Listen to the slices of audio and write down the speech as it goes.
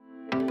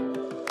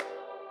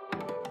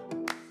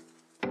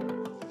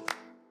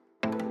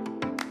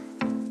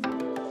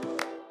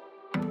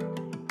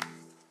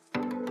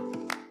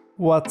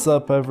What's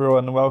up,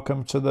 everyone?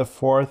 Welcome to the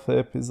fourth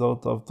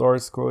episode of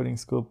Doors Coding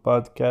School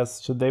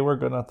podcast. Today, we're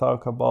going to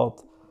talk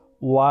about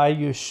why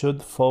you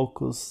should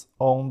focus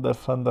on the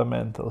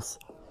fundamentals.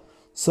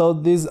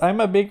 I'm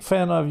a big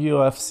fan of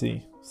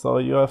UFC. So,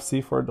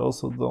 UFC, for those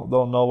who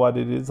don't know what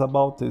it is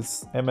about,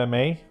 is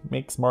MMA,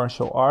 mixed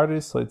martial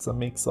arts. So, it's a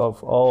mix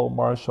of all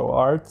martial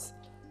arts.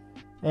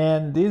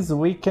 And this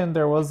weekend,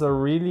 there was a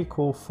really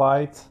cool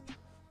fight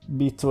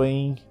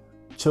between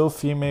two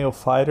female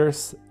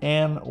fighters,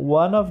 and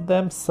one of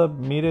them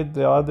submitted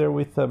the other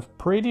with a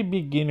pretty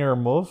beginner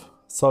move.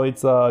 So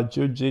it's a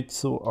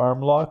jiu-jitsu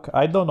arm lock.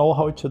 I don't know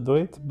how to do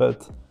it,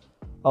 but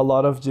a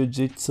lot of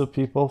jiu-jitsu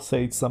people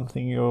say it's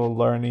something you'll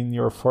learn in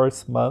your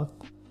first month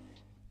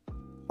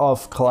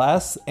of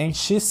class. And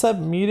she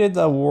submitted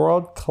a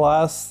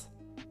world-class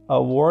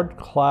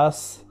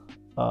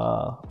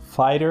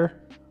fighter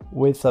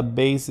with a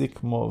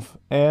basic move.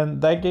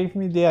 And that gave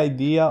me the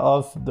idea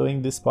of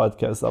doing this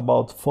podcast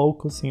about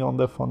focusing on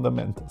the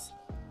fundamentals.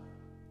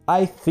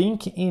 I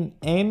think in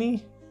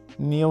any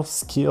new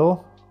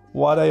skill,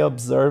 what I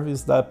observe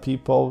is that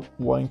people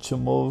want to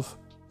move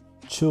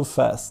too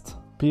fast.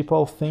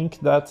 People think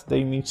that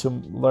they need to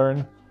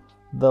learn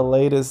the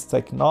latest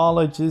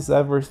technologies,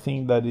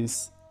 everything that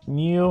is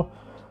new.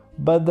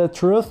 But the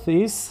truth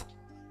is,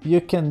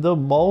 you can do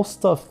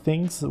most of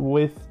things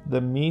with the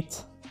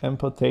meat and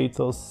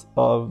potatoes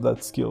of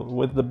that skill,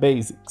 with the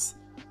basics.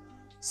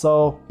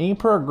 So in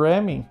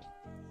programming,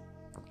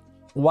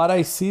 what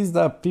I see is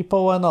that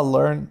people want to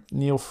learn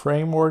new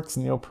frameworks,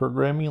 new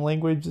programming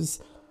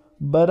languages,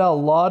 but a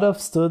lot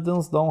of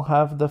students don't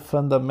have the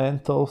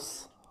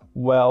fundamentals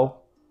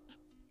well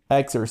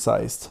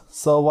exercised.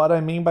 So what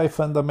I mean by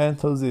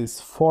fundamentals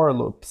is for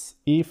loops,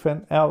 if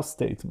and else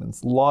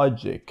statements,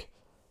 logic,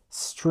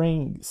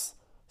 strings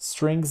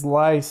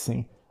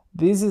slicing.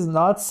 This is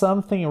not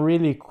something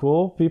really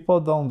cool. People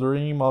don't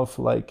dream of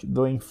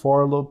doing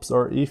for loops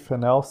or if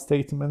and else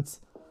statements,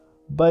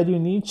 but you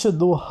need to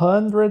do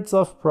hundreds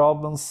of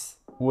problems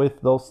with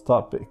those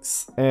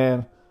topics.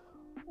 And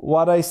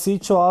what I see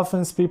too often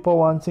is people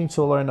wanting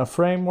to learn a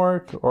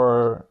framework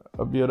or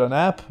build an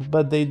app,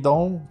 but they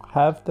don't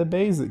have the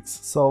basics.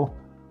 So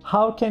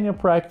how can you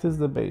practice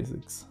the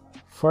basics?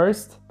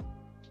 First,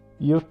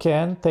 you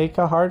can take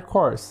a hard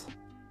course.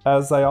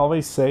 As I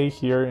always say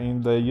here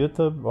on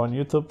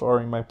YouTube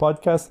or in my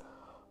podcast,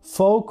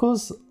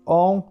 focus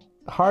on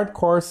hard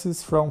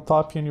courses from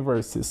top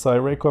universities. So I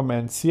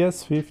recommend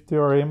CS50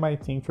 or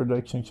MIT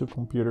Introduction to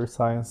Computer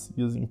Science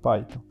using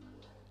Python.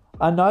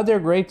 Another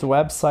great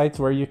website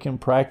where you can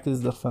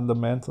practice the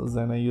fundamentals,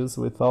 and I use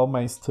with all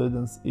my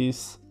students,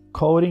 is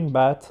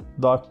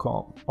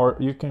codingbat.com, or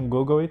you can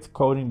Google it,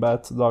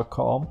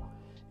 codingbat.com.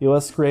 It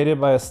was created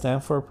by a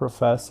Stanford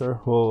professor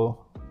who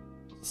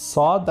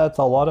saw that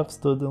a lot of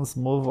students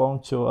move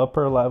on to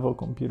upper level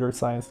computer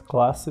science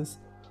classes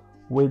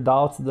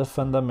without the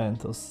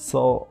fundamentals.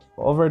 So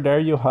over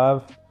there you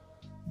have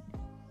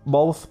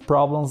both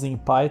problems in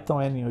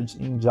Python and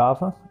in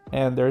Java,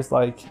 and there's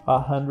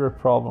 100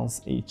 problems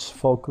each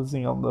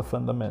focusing on the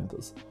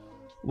fundamentals.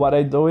 What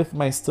I do with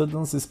my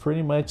students is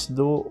pretty much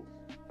do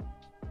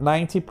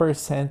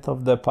 90%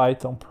 of the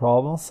Python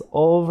problems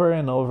over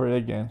and over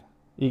again.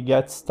 It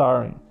gets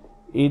tiring,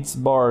 it's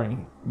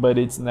boring, but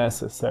it's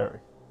necessary.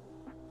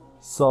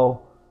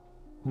 So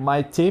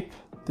my tip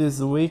this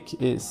week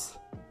is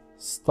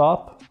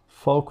stop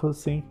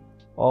focusing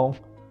on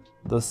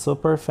the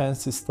super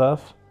fancy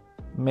stuff.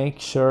 Make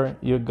sure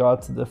you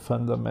got the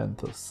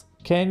fundamentals.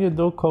 Can you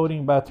do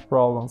CodingBat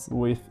problems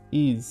with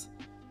ease?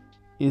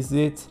 Is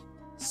it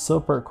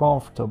super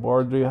comfortable,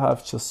 or do you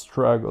have to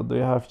struggle? Do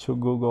you have to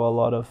Google a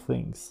lot of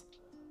things?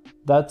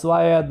 That's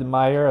why I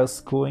admire a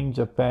school in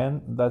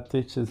Japan that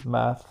teaches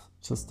math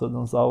to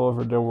students all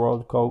over the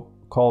world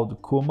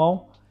called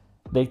Kumon.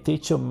 They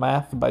teach you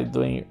math by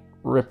doing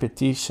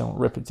repetition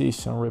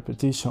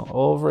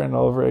over and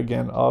over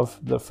again of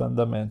the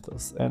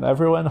fundamentals. And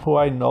everyone who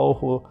I know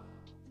who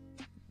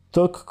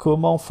took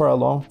Kumon for a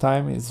long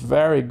time is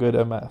very good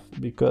at math,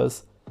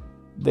 because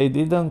they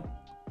didn't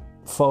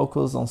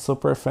focus on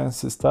super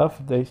fancy stuff.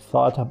 They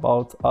thought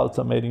about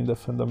automating the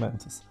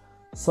fundamentals.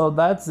 So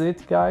that's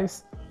it,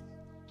 guys.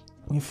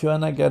 If you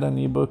wanna get an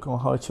ebook on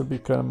how to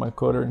become a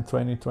coder in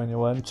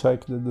 2021,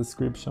 check the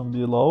description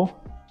below.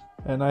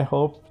 And I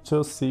hope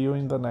to see you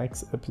in the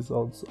next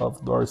episodes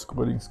of Doors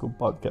Coding School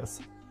podcast.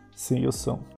 See you soon.